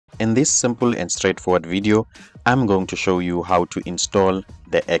In this simple and straightforward video, I'm going to show you how to install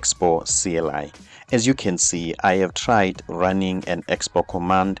the Expo CLI. As you can see, I have tried running an Expo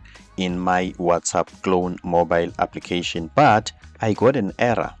command in my WhatsApp clone mobile application, but I got an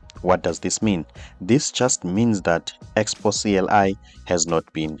error. What does this mean? This just means that Expo CLI has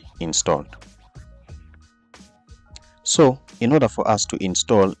not been installed. So, in order for us to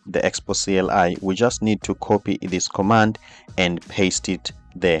install the Expo CLI, we just need to copy this command and paste it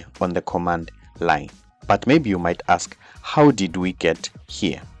there on the command line. But maybe you might ask, how did we get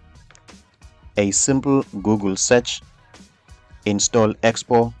here? A simple Google search, install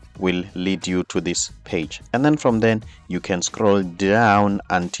Expo, will lead you to this page, and then from then you can scroll down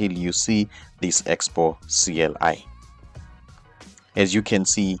until you see this Expo CLI. As you can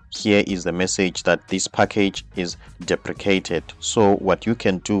see, here is the message that this package is deprecated. So what you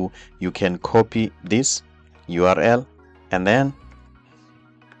can do, you can copy this URL and then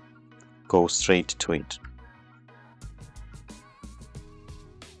go straight to it.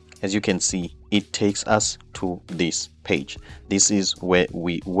 As you can see, it takes us to this page. This is where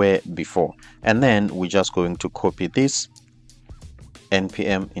we were before, and then we're just going to copy this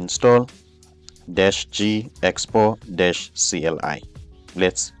npm install -g expo -cli.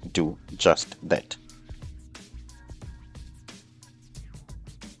 Let's do just that.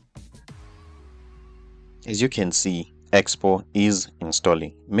 As you can see, Expo is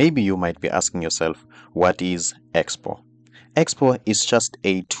installing. Maybe you might be asking yourself, what is Expo? Expo is just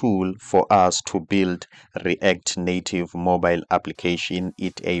a tool for us to build React Native mobile application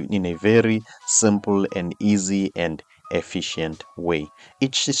in a very simple and easy and efficient way.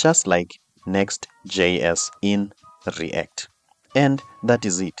 It's just like Next.js in React. And that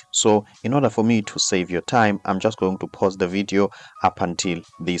is it. So in order for me to save your time, I'm just going to pause the video up until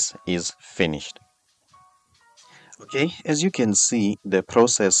this is finished. Okay, as you can see, the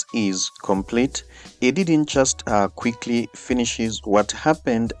process is complete. It didn't just quickly finishes. What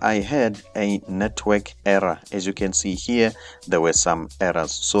happened, I had a network error. As you can see here, there were some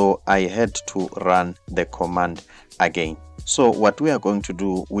errors, so I had to run the command again. So what we are going to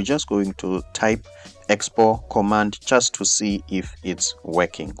do, we're just going to type expo command just to see if it's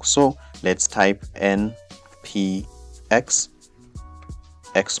working. So let's type npx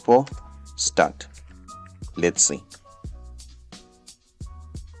expo start. Let's see.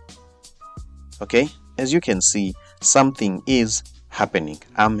 Okay, as you can see, something is happening.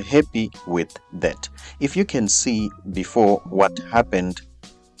 I'm happy with that. If you can see before what happened,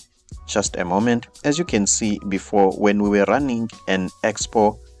 just a moment. As you can see before, when we were running an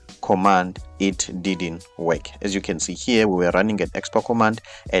expo command, it didn't work. As you can see here, we were running an expo command,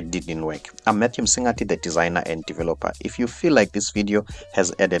 it didn't work. I'm Matthew Msingati, the designer and developer. If you feel like this video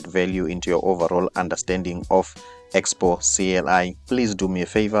has added value into your overall understanding of Expo CLI, please do me a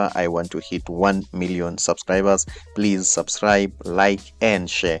favor. I want to hit 1 million subscribers. Please subscribe, like and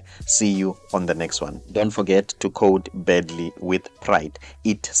share. See you on the next one. Don't forget to code badly with pride.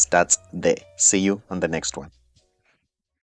 It starts there. See you on the next one.